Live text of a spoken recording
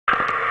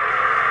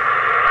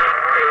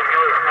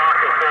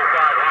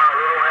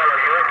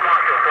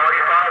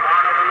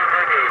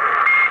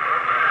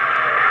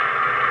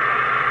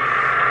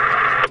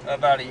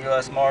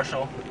U.S.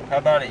 Marshal? How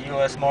about it,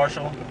 U.S.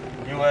 Marshal?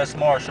 U.S.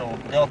 Marshal,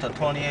 Delta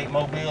 28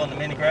 Mobile in the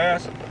mini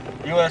grass.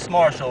 U.S.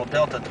 Marshal,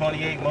 Delta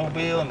 28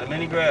 Mobile in the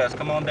mini grass.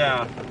 Come on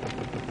down.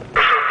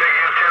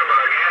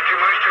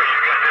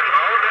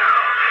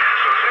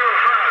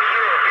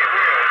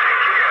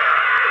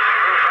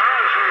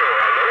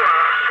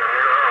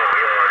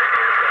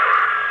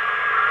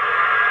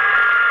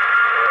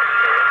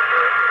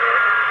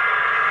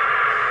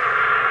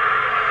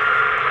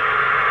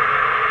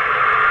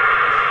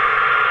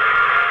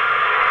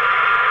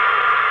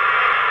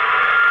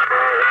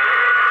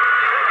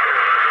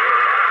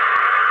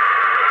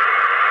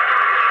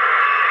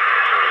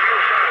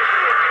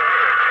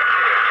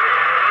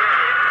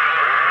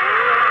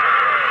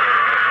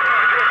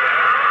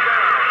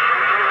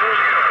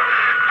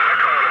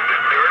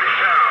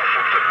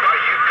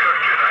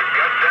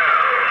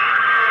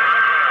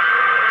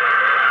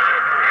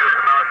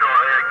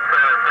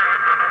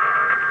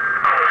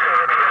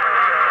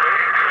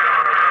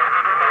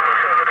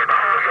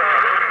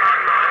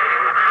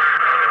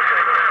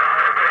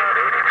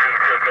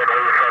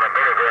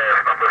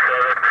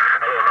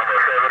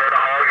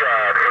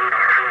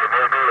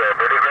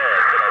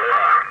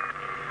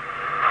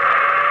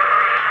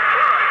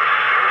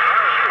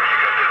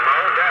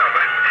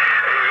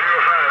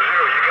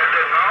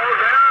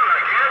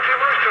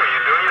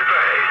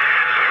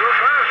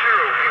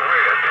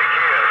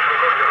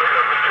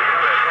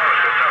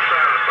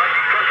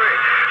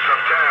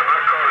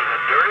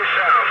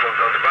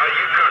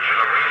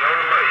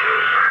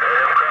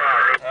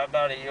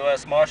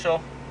 U.S.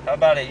 Marshal? How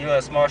about it,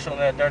 U.S. Marshal in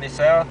that dirty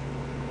south?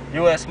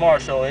 U.S.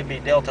 Marshal, it'd be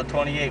Delta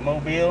 28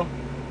 Mobile.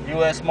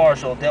 U.S.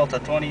 Marshal, Delta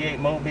 28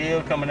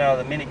 Mobile coming out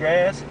of the mini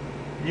grass.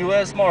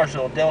 U.S.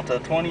 Marshal, Delta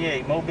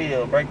 28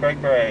 Mobile, break,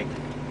 break, break.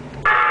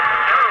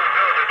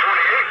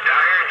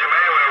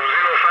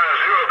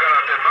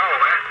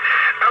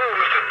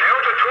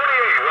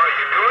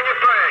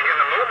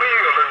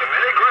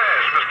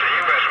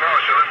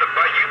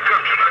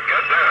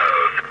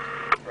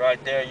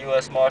 Right there,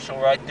 U.S. Marshal,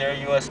 right there,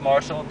 U.S.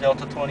 Marshal,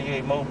 Delta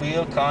 28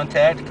 Mobile,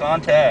 contact,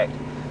 contact.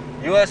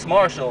 U.S.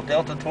 Marshal,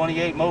 Delta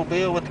 28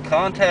 Mobile with the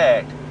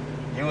contact.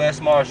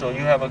 U.S. Marshal, you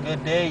have a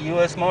good day,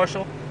 U.S.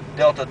 Marshal.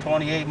 Delta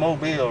 28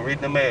 Mobile,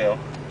 reading the mail.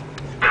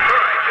 Delta 28,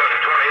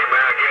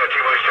 man, I guarantee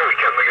you much too. You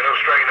kept making no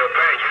strain, no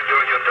pain. You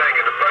doing your thing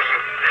in the bayou.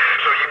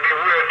 So you be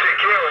well, take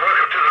care, and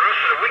welcome to the rest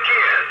of the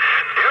weekend.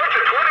 Delta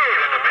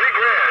 28 in the mini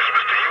grass,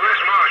 Mr. U.S.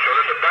 Marshal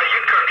in the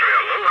bayou country.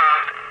 Aloha.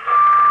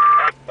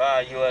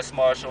 Bye, U.S.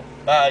 Marshal.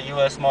 Bye,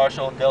 U.S.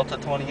 Marshal. Delta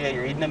 28,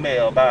 reading the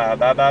mail. Bye,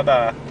 bye, bye,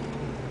 bye.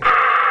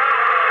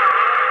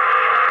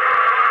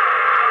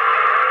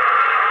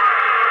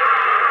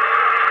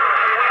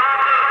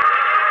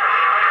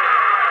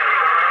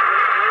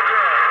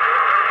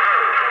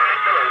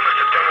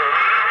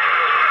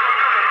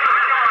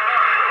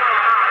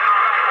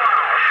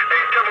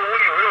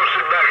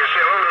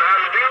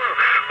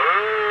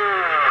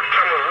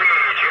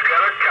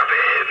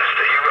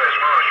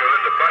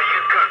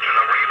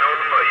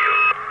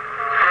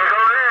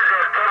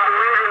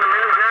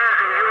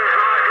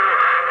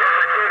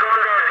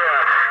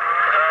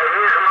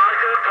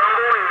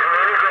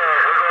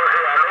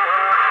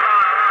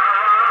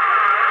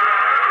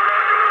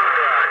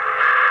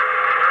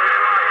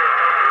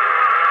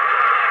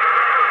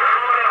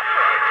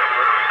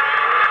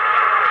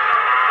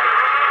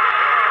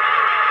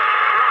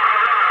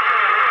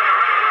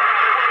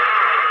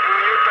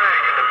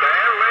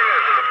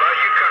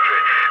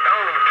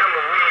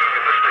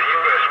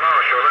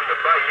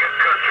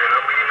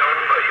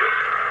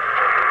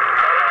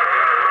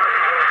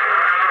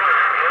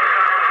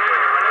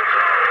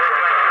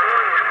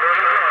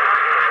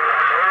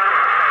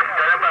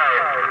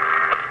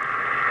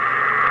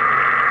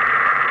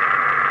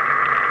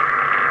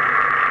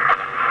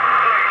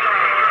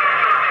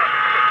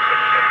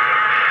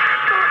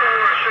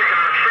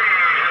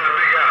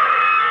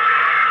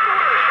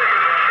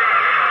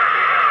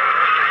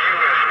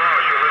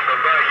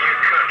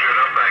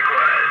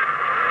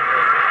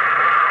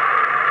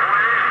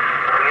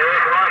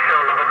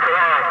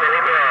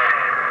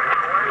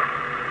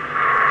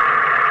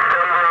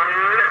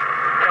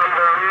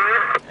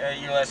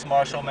 U.S.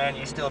 Marshal, man,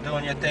 you still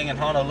doing your thing in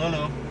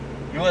Honolulu.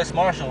 U.S.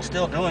 Marshal,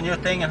 still doing your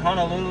thing in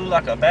Honolulu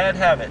like a bad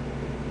habit.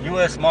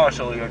 U.S.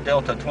 Marshal, your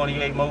Delta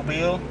 28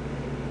 Mobile.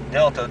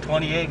 Delta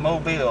 28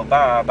 Mobile,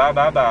 bye, bye,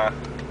 bye, bye.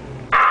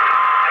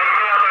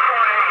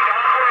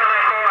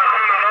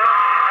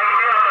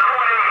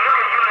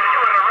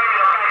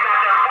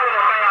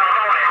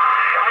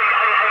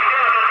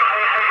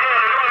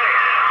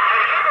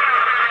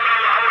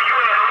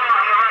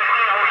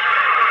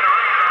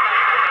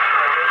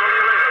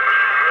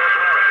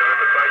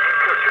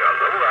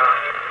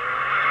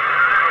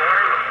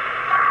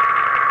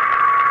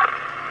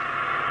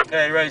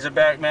 Hey,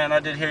 Razorback, man,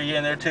 I did hear you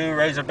in there too.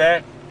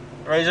 Razorback,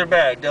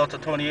 Razorback, Delta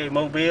 28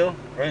 Mobile.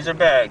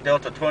 Razorback,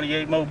 Delta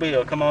 28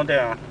 Mobile, come on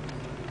down.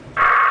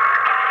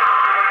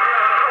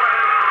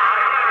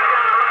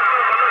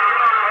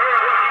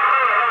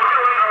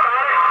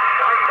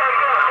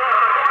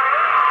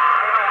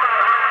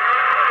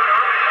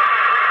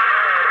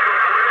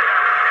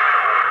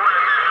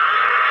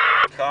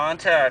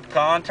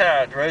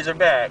 Contact,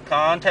 Razorback,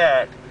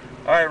 contact.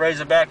 Alright,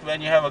 Razorback,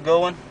 man, you have a good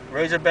one.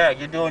 Razorback,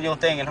 you're doing your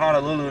thing in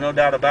Honolulu, no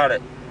doubt about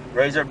it.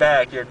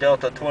 Razorback, your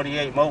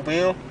Delta28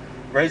 Mobile.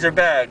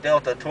 Razorback,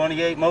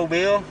 Delta28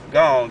 Mobile.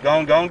 Gone,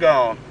 gone, gone,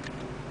 gone.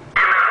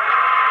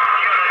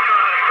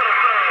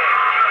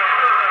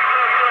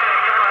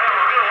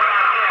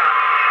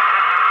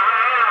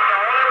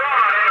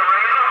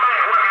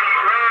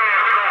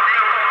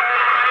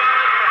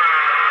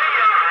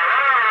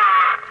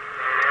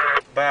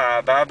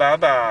 Bye, bye, bye,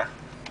 bye.